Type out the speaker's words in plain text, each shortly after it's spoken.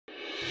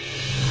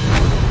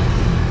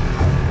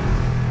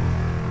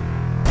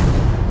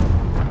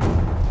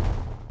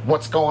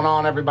What's going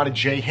on, everybody?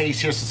 Jay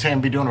Hayes here. So today I'm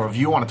be doing a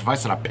review on a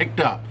device that I picked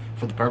up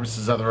for the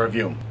purposes of the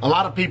review. A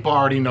lot of people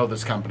already know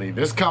this company.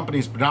 This company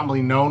is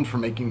predominantly known for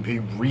making the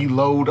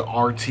Reload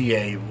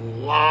RTA.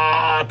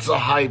 Lots of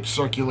hype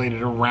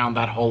circulated around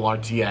that whole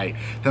RTA.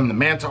 Then the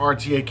Manta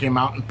RTA came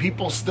out, and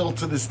people still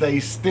to this day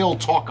still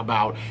talk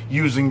about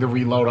using the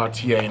Reload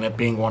RTA and it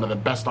being one of the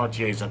best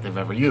RTAs that they've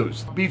ever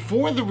used.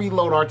 Before the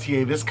Reload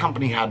RTA, this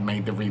company had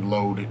made the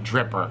Reload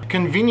Dripper.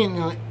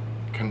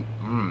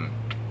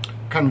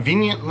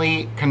 Conveniently,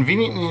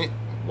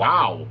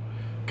 wow,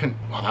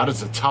 well, that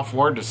is a tough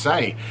word to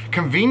say.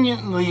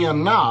 Conveniently,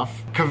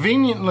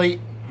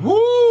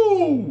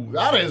 woo,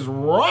 that is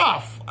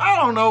rough. I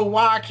don't know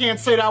why I can't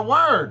say that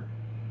word.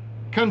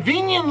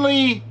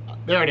 Conveniently,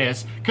 there it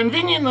is.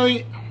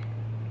 Conveniently,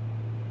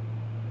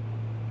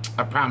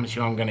 I promise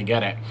you I'm gonna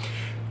get it.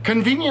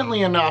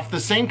 Conveniently enough,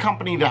 the same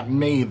company that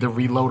made the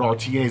Reload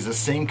RTA is the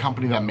same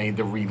company that made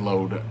the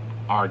Reload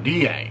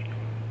RDA.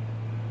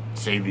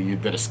 Say that you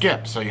did a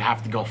skip, so you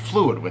have to go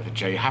fluid with it,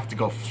 Jay. You have to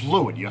go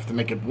fluid. You have to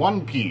make it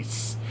one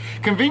piece.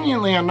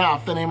 Conveniently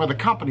enough, the name of the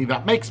company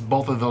that makes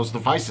both of those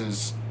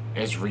devices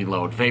is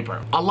Reload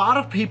Vapor. A lot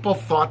of people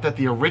thought that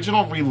the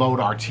original Reload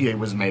RTA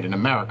was made in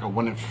America,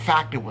 when in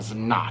fact it was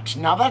not.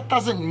 Now that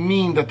doesn't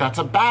mean that that's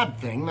a bad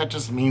thing. That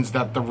just means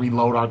that the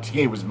Reload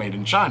RTA was made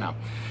in China.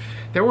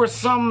 There was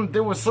some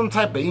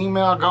type of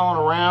email going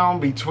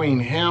around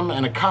between him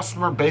and a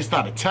customer based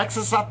out of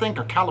Texas, I think,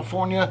 or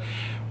California,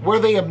 where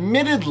they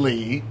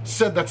admittedly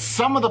said that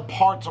some of the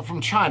parts are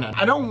from China.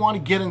 I don't want to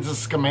get into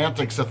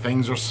schematics of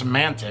things, or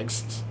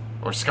semantics,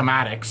 or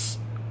schematics.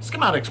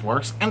 Schematics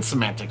works and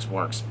semantics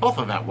works. Both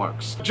of that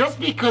works. Just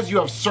because you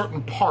have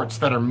certain parts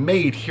that are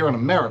made here in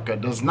America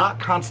does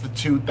not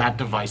constitute that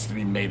device to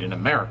be made in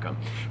America.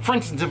 For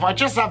instance, if I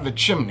just have the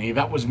chimney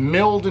that was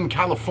milled in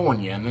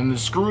California and then the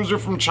screws are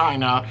from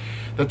China,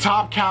 the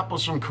top cap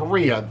was from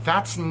Korea,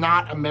 that's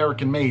not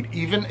American made,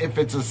 even if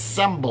it's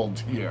assembled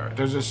here.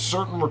 There's a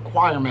certain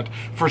requirement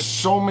for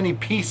so many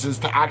pieces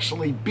to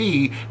actually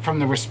be from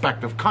the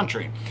respective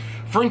country.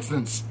 For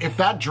instance, if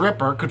that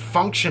dripper could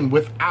function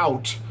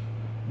without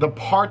the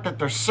part that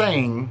they're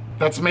saying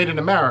that's made in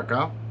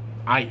America,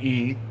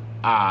 i.e.,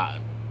 I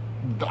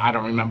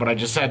don't remember what I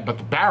just said, but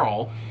the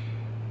barrel,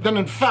 then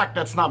in fact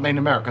that's not made in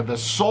America. The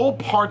sole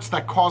parts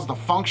that cause the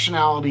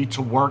functionality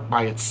to work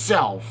by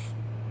itself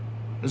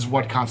is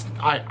what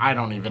constitutes, I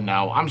don't even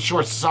know. I'm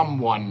sure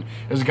someone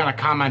is gonna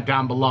comment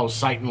down below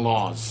citing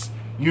laws.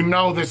 You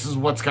know this is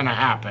what's gonna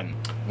happen.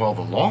 Well,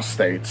 the law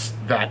states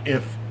that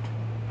if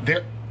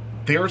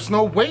there's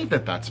no way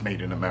that that's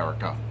made in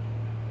America.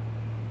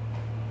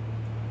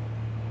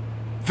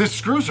 The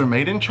screws are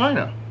made in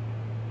China.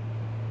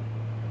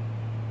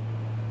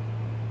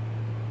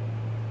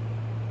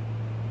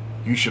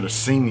 You should have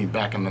seen me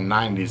back in the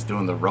 90s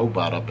doing the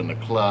robot up in the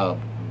club.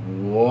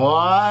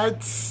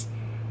 What?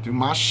 Dude,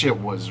 my shit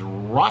was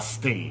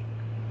rusty.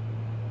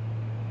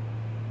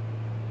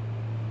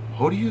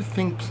 Who do you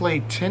think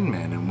played Tin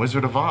Man in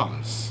Wizard of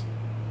Oz?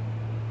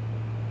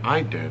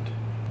 I did.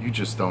 You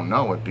just don't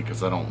know it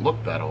because I don't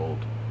look that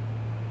old.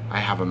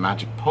 I have a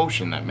magic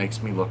potion that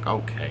makes me look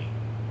okay.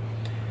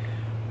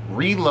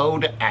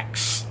 Reload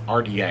X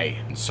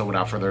RDA. And so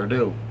without further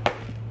ado,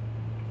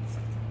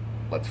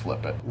 let's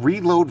flip it.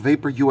 Reload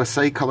Vapor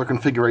USA color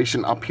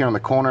configuration up here in the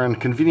corner,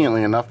 and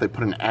conveniently enough they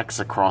put an X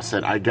across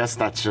it. I guess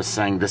that's just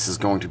saying this is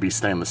going to be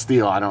stainless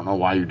steel. I don't know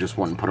why you just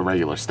wouldn't put a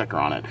regular sticker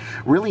on it.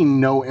 Really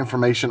no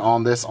information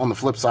on this. On the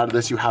flip side of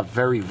this, you have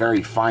very,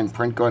 very fine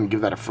print. Go ahead and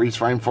give that a freeze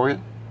frame for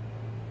you.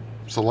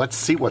 So let's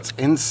see what's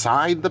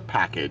inside the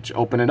package.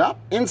 Open it up.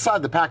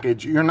 Inside the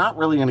package, you're not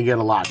really going to get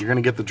a lot. You're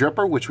going to get the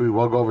dripper, which we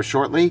will go over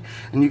shortly,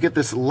 and you get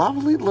this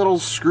lovely little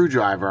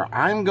screwdriver.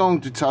 I'm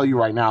going to tell you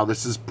right now,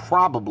 this is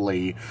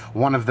probably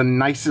one of the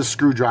nicest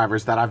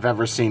screwdrivers that I've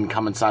ever seen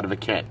come inside of a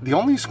kit. The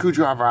only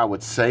screwdriver I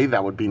would say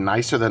that would be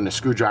nicer than the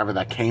screwdriver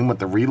that came with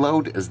the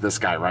Reload is this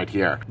guy right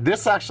here.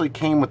 This actually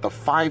came with the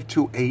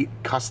 528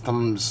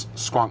 Customs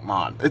Squonk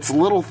Mod. It's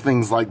little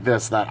things like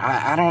this that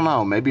I don't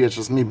know, maybe it's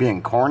just me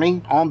being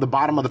corny. On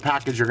the bottom of the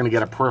package, you're going to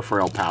get a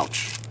peripheral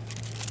pouch,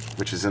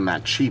 which is in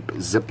that cheap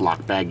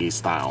Ziploc baggy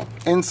style.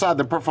 Inside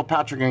the peripheral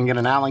pouch, you're going to get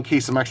an Allen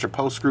key, some extra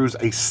post screws,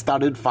 a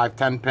studded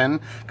 510 pin,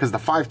 because the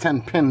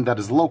 510 pin that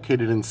is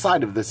located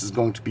inside of this is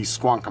going to be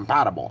Squonk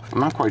compatible. I'm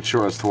not quite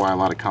sure as to why a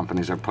lot of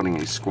companies are putting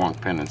a Squonk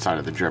pin inside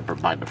of the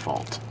dripper by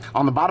default.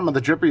 On the bottom of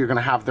the dripper, you're going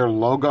to have their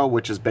logo,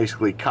 which is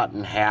basically cut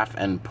in half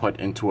and put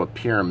into a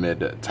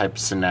pyramid type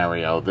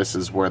scenario. This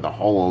is where the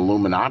whole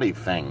Illuminati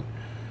thing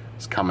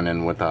is coming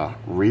in with a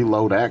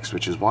Reload X,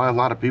 which is why a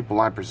lot of people,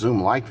 I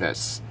presume, like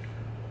this.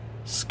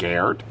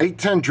 Scared?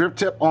 810 drip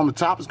tip on the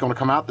top is going to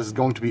come out. This is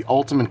going to be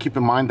Ultim, and keep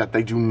in mind that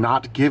they do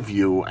not give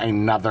you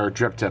another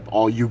drip tip.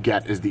 All you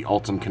get is the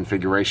Ultim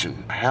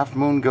configuration. Half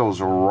Moon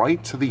goes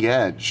right to the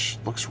edge.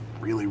 Looks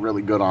really,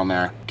 really good on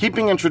there.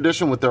 Keeping in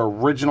tradition with their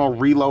original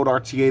Reload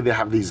RTA, they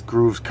have these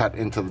grooves cut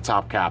into the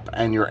top cap,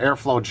 and your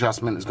airflow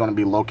adjustment is going to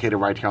be located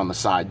right here on the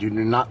side. You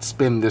do not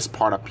spin this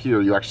part up here,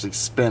 you actually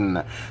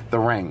spin the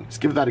ring. Just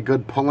give that a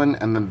good pull-in,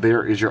 and then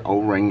there is your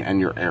O-ring and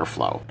your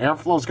airflow.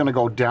 Airflow is going to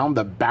go down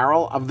the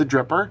barrel of the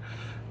dripper,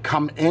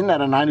 come in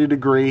at a 90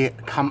 degree,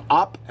 come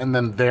up, and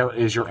then there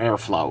is your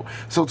airflow.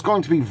 So it's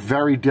going to be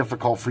very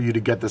difficult for you to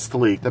get this to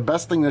leak. The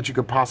best thing that you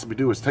could possibly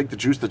do is take the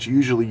juice that you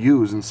usually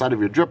use inside of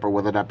your dripper,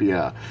 whether that be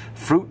a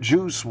fruit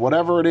juice,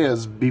 whatever it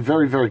is, be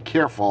very, very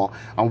careful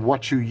on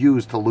what you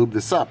use to lube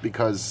this up,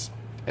 because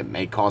it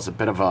may cause a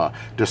bit of a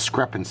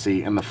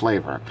discrepancy in the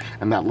flavor.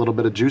 And that little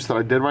bit of juice that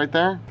I did right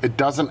there, it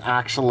doesn't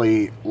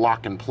actually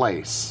lock in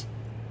place.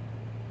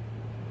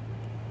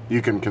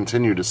 You can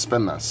continue to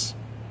spin this.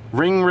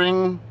 Ring,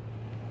 ring.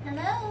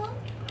 Hello?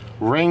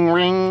 Ring,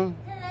 ring.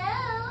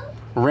 Hello?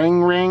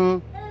 Ring,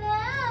 ring.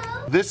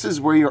 Hello? This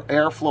is where your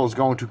airflow is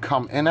going to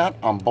come in at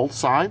on both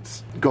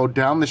sides. Go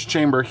down this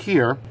chamber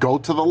here, go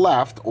to the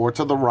left or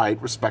to the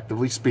right,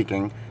 respectively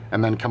speaking,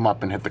 and then come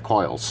up and hit the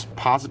coils.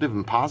 Positive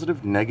and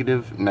positive,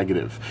 negative,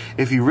 negative.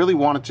 If you really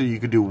wanted to, you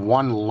could do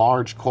one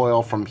large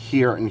coil from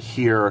here and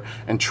here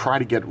and try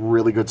to get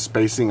really good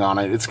spacing on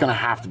it. It's gonna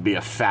have to be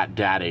a fat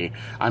daddy.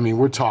 I mean,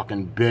 we're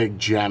talking big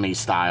jammy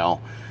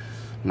style.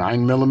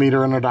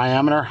 9mm in a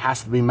diameter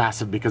has to be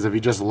massive, because if you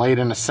just lay it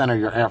in the center,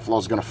 your airflow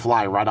is going to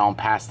fly right on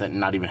past it and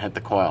not even hit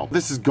the coil.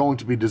 This is going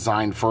to be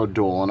designed for a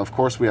dual, and of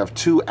course we have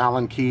 2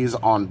 Allen keys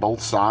on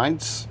both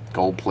sides.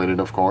 Gold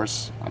plated, of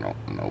course. I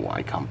don't know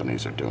why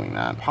companies are doing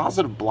that.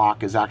 Positive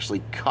block is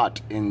actually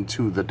cut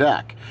into the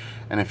deck,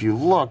 and if you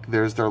look,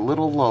 there's their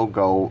little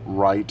logo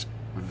right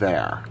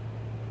there.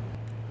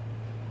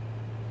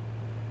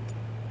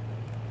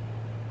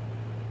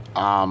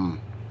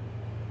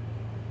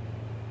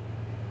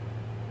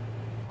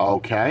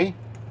 Okay.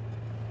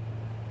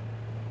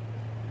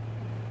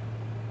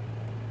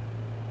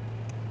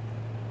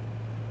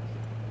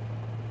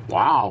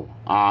 Wow.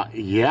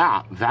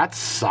 Yeah, that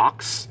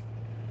sucks.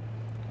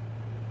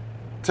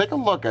 Take a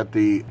look at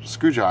the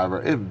screwdriver.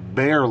 It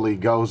barely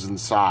goes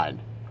inside.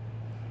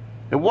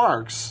 It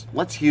works.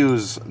 Let's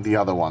use the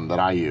other one that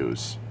I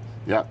use.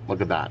 Yep,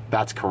 look at that.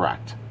 That's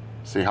correct.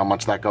 See how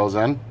much that goes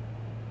in?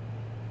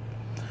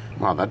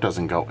 Wow, that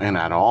doesn't go in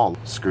at all.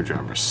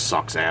 Screwdriver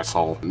sucks,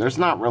 asshole. And there's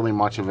not really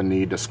much of a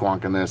need to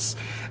squonk in this.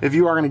 If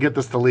you are going to get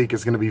this to leak,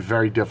 it's going to be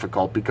very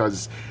difficult,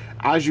 because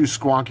as you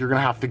squonk, you're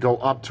going to have to go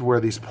up to where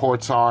these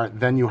ports are.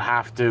 Then you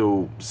have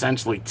to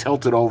essentially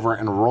tilt it over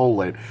and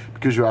roll it,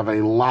 because you have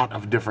a lot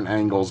of different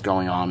angles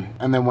going on.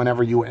 And then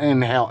whenever you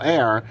inhale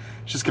air,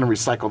 it's just going to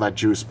recycle that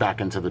juice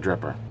back into the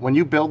dripper. When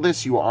you build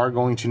this, you are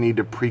going to need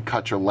to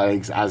pre-cut your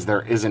legs, as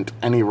there isn't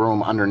any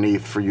room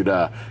underneath for you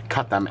to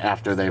cut them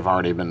after they've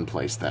already been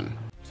placed in.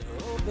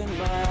 Open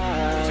my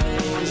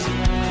eyes,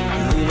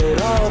 leave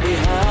it all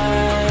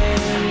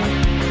behind.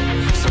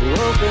 So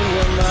open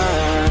your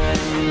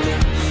mind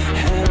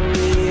and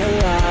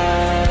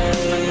realize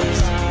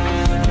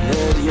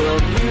that your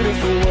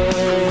beautiful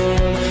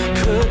world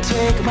could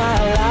take my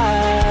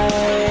life.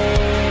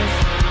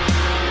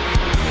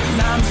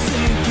 And I'm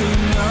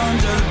sinking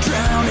under,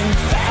 drowning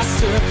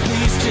faster.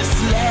 Please just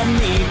let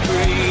me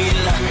breathe.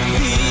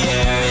 The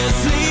air is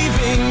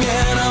leaving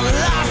and I'm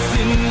lost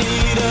in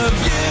need of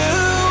you.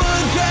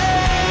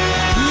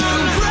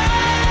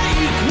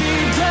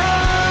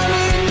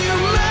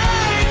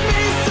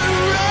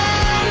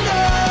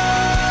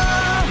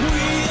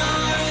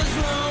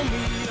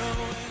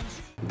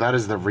 That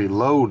is the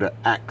Reload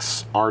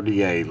X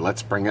RDA.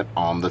 Let's bring it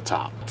on the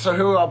top. So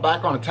here we are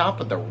back on the top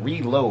of the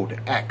Reload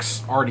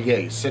X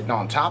RDA, sitting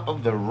on top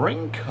of the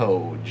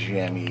Ringco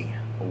Jammy.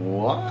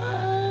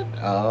 What?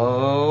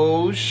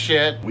 Oh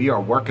shit. We are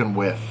working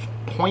with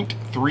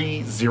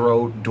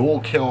 0.30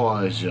 dual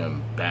kills.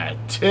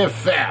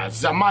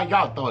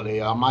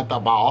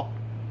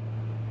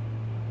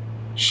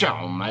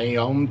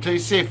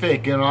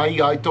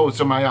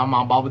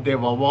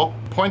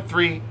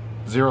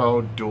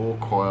 .30 dual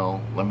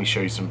coil. Let me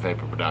show you some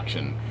vapor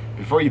production.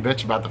 Before you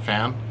bitch about the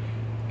fan,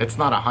 it's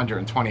not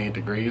 128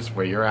 degrees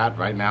where you're at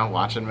right now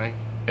watching me.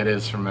 It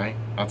is for me.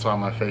 That's why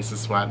my face is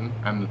sweating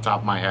and the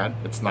top of my head.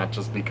 It's not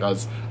just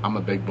because I'm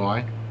a big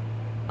boy.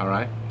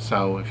 Alright?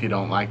 So if you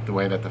don't like the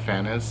way that the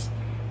fan is,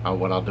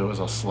 what I'll do is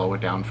I'll slow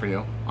it down for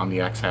you on the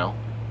exhale,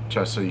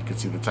 just so you can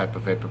see the type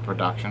of vapor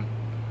production.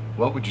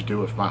 What would you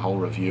do if my whole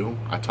review,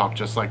 I talked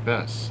just like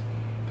this?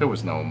 There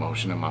was no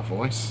emotion in my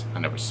voice. I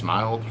never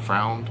smiled,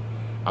 frowned,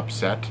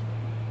 upset.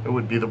 It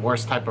would be the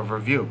worst type of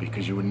review,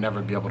 because you would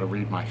never be able to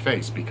read my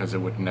face, because it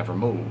would never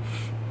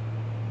move.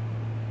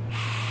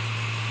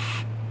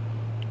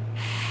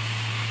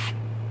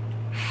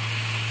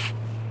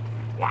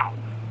 Wow.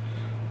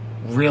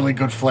 Really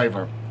good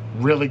flavor.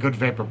 Really good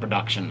vapor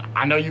production.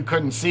 I know you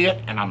couldn't see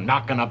it, and I'm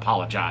not gonna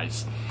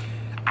apologize.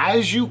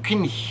 As you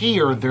can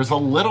hear, there's a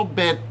little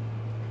bit,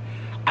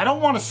 I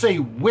don't want to say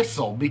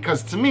whistle,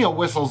 because to me a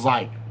whistle's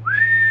like,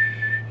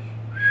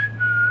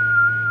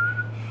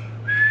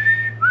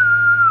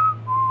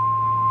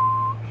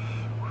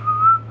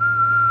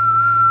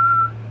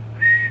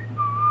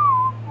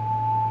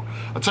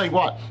 I'll tell you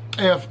what,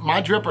 if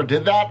my dripper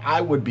did that,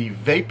 I would be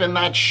vaping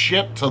that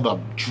shit till the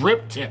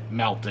drip tip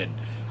melted.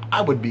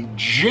 I would be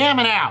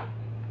jamming out.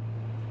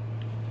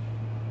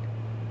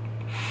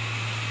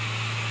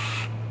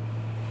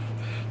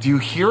 Do you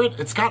hear it?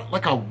 It's got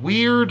like a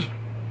weird...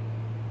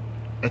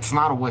 It's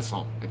not a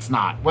whistle. It's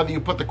not. Whether you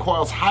put the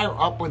coils higher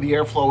up where the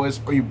airflow is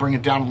or you bring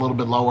it down a little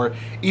bit lower,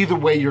 either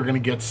way you're going to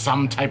get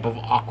some type of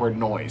awkward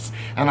noise.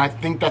 And I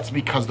think that's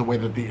because the way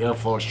that the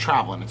airflow is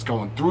traveling. It's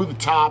going through the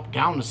top,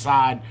 down the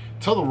side,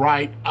 to the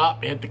right,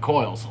 up, hit the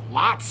coils.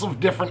 Lots of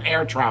different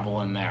air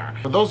travel in there.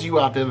 For those of you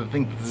out there that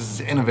think that this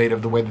is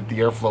innovative the way that the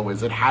airflow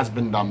is, it has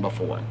been done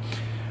before.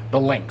 The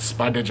Lynx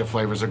by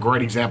Digiflavor is a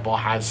great example.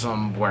 Has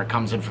some where it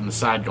comes in from the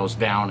side, goes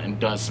down, and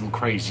does some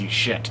crazy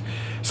shit.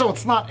 So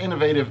it's not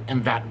innovative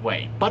in that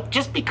way. But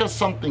just because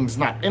something's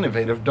not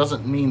innovative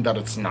doesn't mean that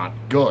it's not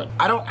good.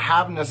 I don't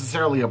have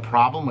necessarily a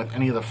problem with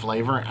any of the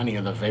flavor, any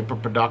of the vapor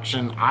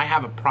production. I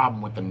have a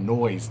problem with the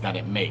noise that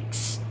it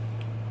makes.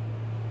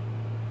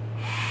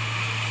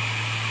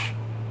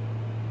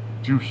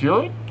 Do you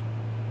hear it?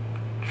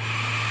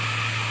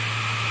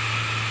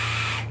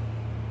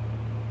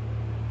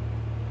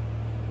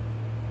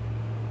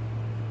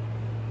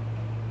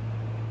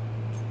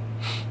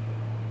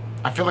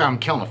 I feel like I'm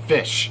killing a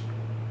fish.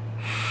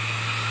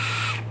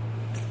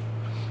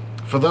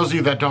 For those of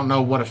you that don't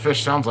know what a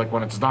fish sounds like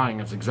when it's dying,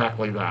 it's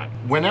exactly that.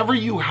 Whenever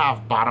you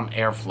have bottom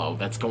airflow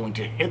that's going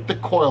to hit the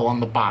coil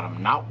on the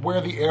bottom, not where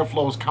the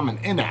airflow is coming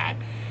in at,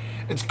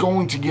 it's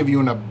going to give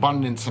you an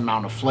abundance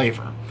amount of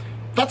flavor.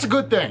 That's a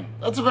good thing.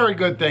 That's a very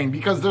good thing,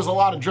 because there's a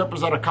lot of drippers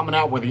that are coming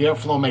out where the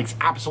airflow makes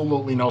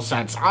absolutely no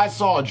sense. I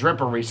saw a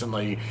dripper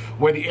recently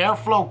where the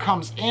airflow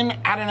comes in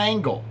at an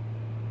angle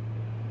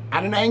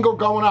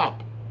going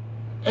up.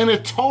 And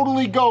it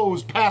totally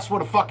goes past where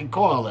the fucking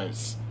coil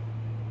is.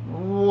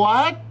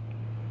 What?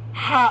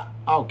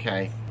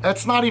 Okay.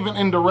 That's not even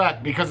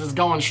indirect, because it's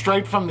going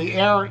straight from the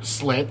air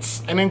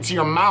slits and into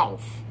your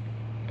mouth.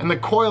 And the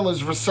coil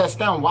is recessed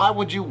down. Why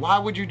would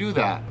you do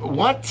that?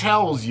 What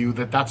tells you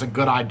that that's a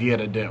good idea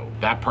to do?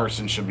 That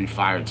person should be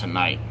fired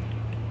tonight.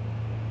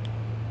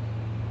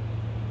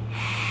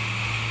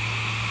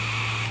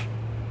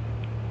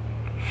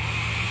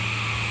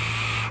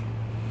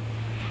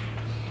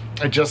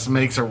 It just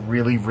makes a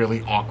really,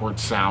 really awkward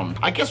sound.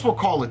 I guess we'll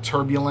call it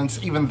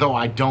turbulence, even though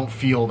I don't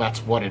feel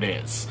that's what it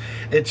is.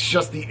 It's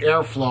just the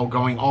airflow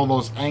going all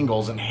those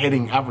angles and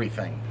hitting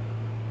everything.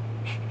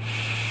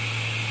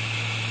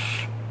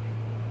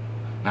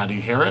 Now, do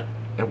you hear it?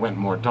 It went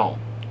more dull.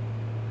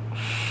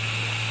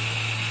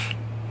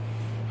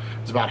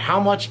 It's about how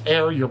much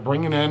air you're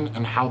bringing in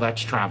and how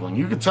that's traveling.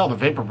 You can tell the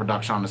vapor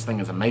production on this thing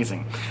is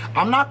amazing.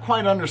 I'm not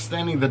quite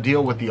understanding the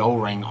deal with the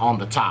O-ring on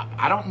the top.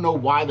 I don't know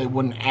why they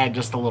wouldn't add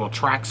just a little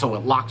track so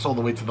it locks all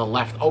the way to the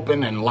left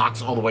open and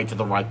locks all the way to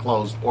the right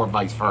closed, or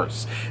vice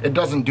versa. It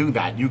doesn't do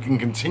that. You can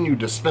continue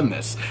to spin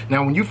this.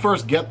 Now, when you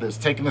first get this,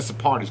 taking this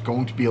apart is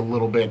going to be a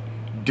little bit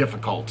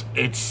difficult.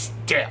 It's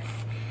stiff.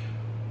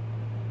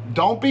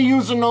 Don't be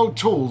using no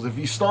tools. If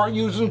you start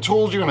using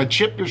tools, you're going to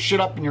chip your shit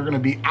up and you're going to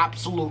be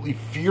absolutely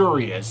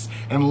furious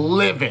and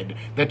livid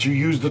that you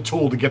used the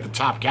tool to get the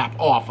top cap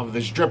off of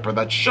this dripper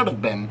that should have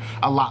been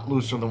a lot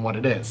looser than what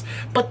it is.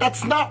 But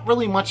that's not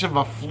really much of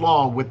a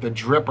flaw with the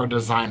dripper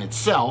design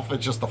itself.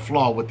 It's just a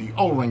flaw with the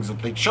O-rings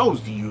that they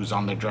chose to use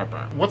on the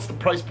dripper. What's the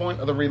price point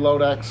of the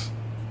Reload X?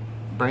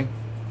 Bring?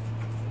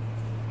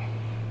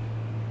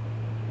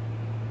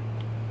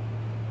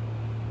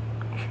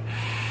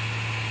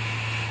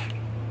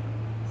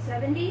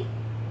 $70?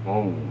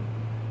 Oh.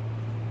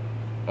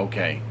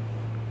 Okay.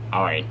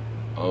 Alright.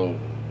 Oh,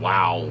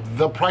 wow.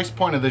 The price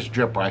point of this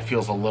dripper I feel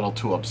is a little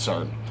too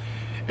absurd.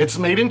 It's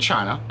made in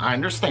China. I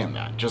understand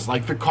that. Just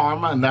like the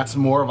Karma, and that's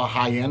more of a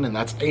high-end, and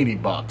that's 80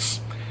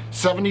 bucks.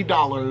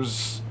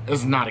 $70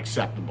 is not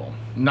acceptable.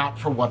 Not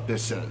for what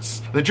this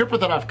is. The dripper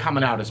that I've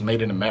coming out is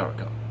made in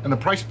America. And the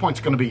price point's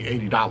going to be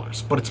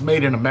 $80. But it's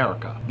made in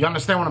America. You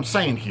understand what I'm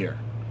saying here?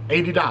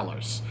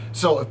 $80.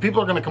 So if people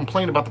are going to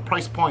complain about the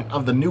price point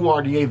of the new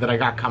RDA that I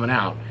got coming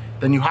out,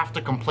 then you have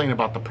to complain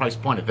about the price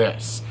point of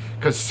this.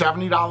 Because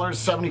 $70,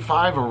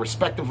 $75, or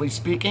respectively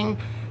speaking,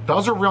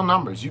 those are real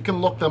numbers. You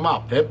can look them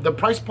up. The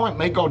price point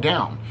may go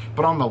down,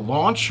 but on the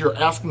launch, you're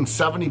asking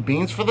 70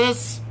 beans for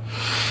this?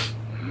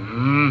 I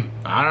don't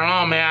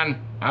know,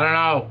 man. I don't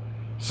know.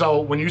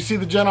 So when you see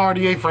the Gen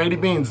RDA for 80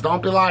 beans,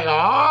 don't be like,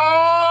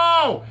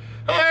 oh,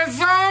 it's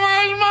so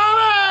much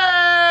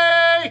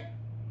money!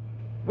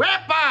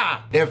 Whipper!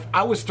 If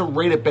I was to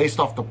rate it based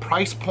off the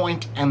price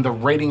point and the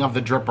rating of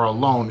the dripper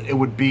alone, it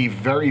would be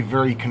very,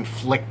 very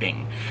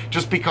conflicting.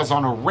 Just because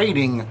on a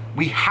rating,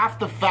 we have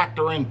to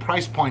factor in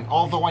price point,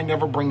 although I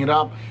never bring it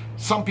up.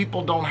 Some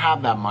people don't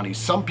have that money.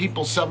 Some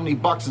people, 70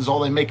 bucks is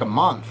all they make a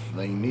month.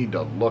 They need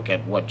to look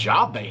at what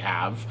job they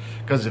have,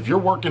 because if you're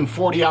working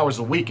 40 hours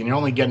a week and you're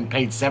only getting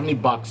paid 70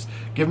 bucks,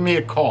 give me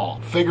a call.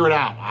 Figure it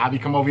out. I'll have you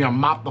come over here and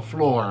mop the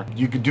floor.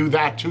 You could do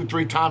that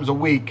 2-3 times a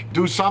week.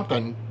 Do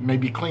something.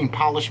 Maybe clean,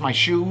 polish my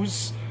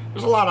shoes.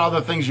 There's a lot of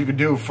other things you could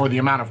do for the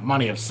amount of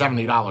money of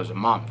 $70 a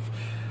month.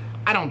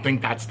 I don't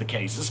think that's the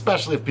case,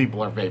 especially if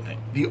people are vaping.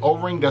 The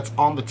O-ring that's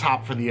on the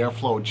top for the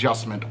airflow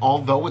adjustment,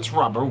 although it's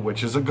rubber,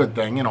 which is a good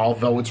thing, and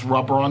although it's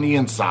rubber on the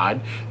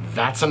inside,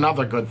 that's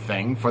another good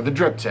thing for the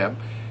drip tip.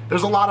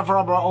 There's a lot of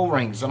rubber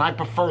O-rings, and I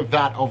prefer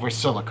that over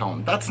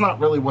silicone. That's not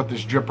really what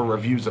this dripper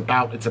review's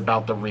about. It's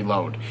about the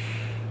reload.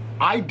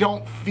 I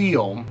don't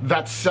feel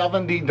that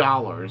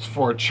 $70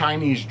 for a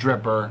Chinese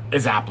dripper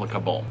is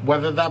applicable,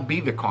 whether that be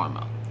the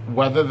Karma,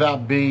 whether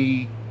that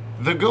be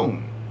the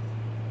Goon,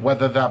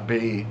 whether that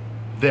be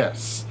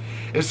this.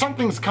 If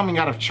something's coming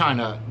out of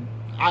China,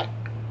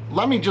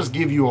 let me just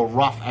give you a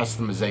rough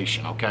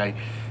estimation, okay?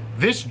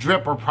 This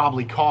dripper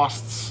probably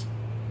costs,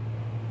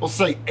 we'll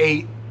say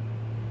 $8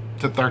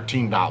 to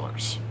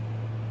 $13.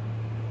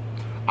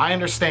 I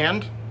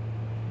understand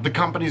the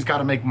company's got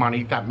to make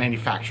money that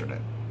manufactured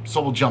it. So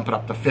we'll jump it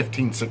up to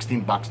 15,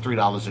 16 bucks,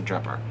 $3 a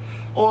dripper.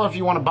 Or if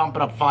you want to bump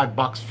it up 5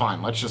 bucks,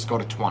 fine. Let's just go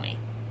to 20.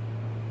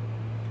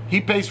 He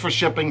pays for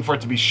shipping for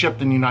it to be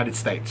shipped in the United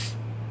States.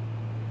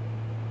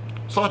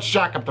 So let's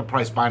jack up the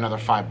price by another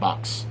 5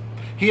 bucks.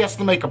 He has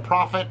to make a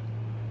profit.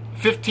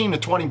 15 to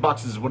 20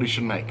 bucks is what he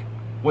should make,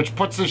 which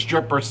puts this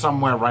dripper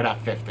somewhere right at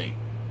 50.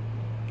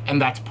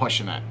 And that's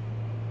pushing it.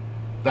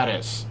 That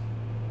is.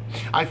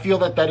 I feel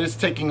that that is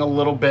taking a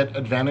little bit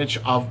advantage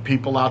of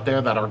people out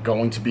there that are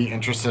going to be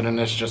interested in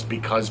this just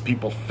because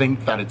people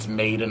think that it's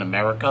made in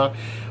America.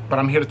 But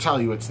I'm here to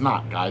tell you it's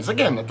not, guys.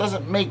 Again, it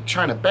doesn't make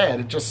China bad.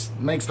 It just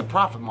makes the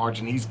profit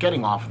margin he's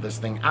getting off of this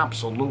thing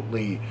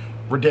absolutely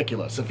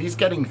ridiculous. If he's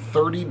getting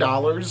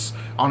 $30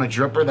 on a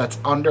dripper that's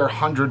under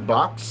 100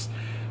 bucks,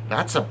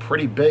 that's a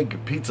pretty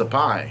big pizza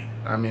pie.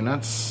 I mean,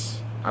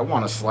 I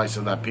want a slice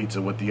of that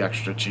pizza with the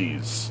extra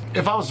cheese.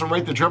 If I was to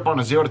rate the dripper on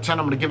a 0 to 10,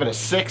 I'm going to give it a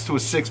 6 to a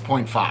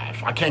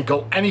 6.5. I can't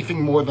go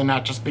anything more than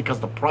that just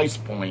because the price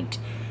point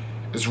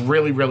is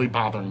really, really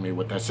bothering me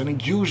with this, and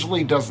it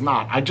usually does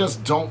not. I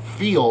just don't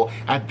feel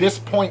at this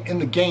point in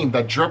the game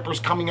that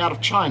drippers coming out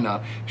of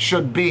China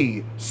should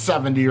be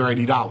 $70 or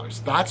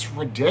 $80. That's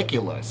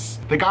ridiculous.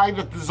 The guy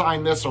that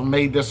designed this or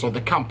made this or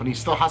the company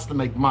still has to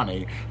make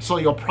money, so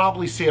you'll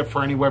probably see it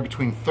for anywhere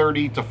between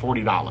 $30 to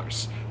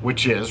 $40,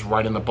 which is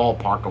right in the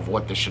ballpark of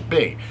what this should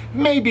be.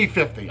 Maybe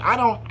 50. I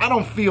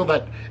don't feel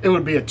that it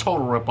would be a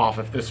total ripoff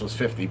if this was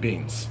 50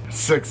 beans.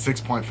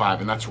 6.5,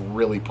 and that's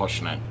really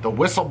pushing it. The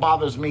whistle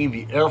bothers me.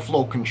 The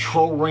airflow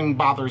control ring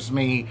bothers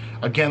me.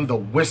 Again, the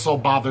whistle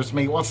bothers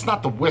me. Well, it's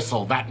not the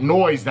whistle. That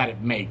noise that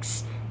it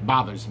makes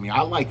bothers me.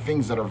 I like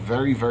things that are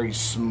very, very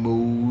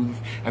smooth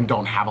and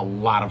don't have a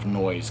lot of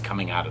noise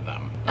coming out of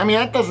them. I mean,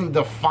 that doesn't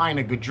define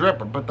a good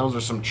dripper, but those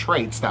are some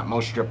traits that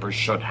most drippers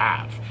should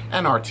have,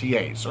 and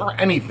RTAs, or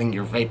anything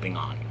you're vaping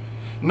on.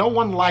 No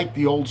one liked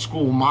the old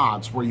school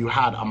mods where you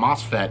had a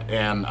MOSFET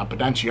and a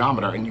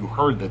potentiometer and you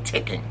heard the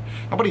ticking.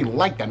 Nobody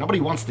liked that.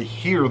 Nobody wants to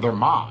hear their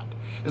mod.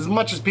 As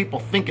much as people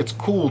think it's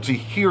cool to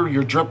hear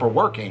your dripper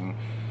working,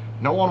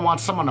 no one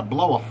wants someone to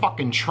blow a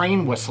fucking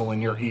train whistle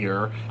in your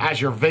ear as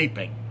you're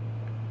vaping.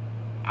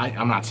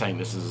 I'm not saying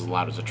this is as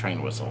loud as a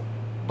train whistle,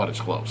 but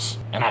it's close.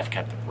 And I've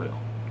kept it real.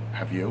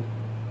 Have you?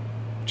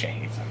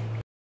 Jeez.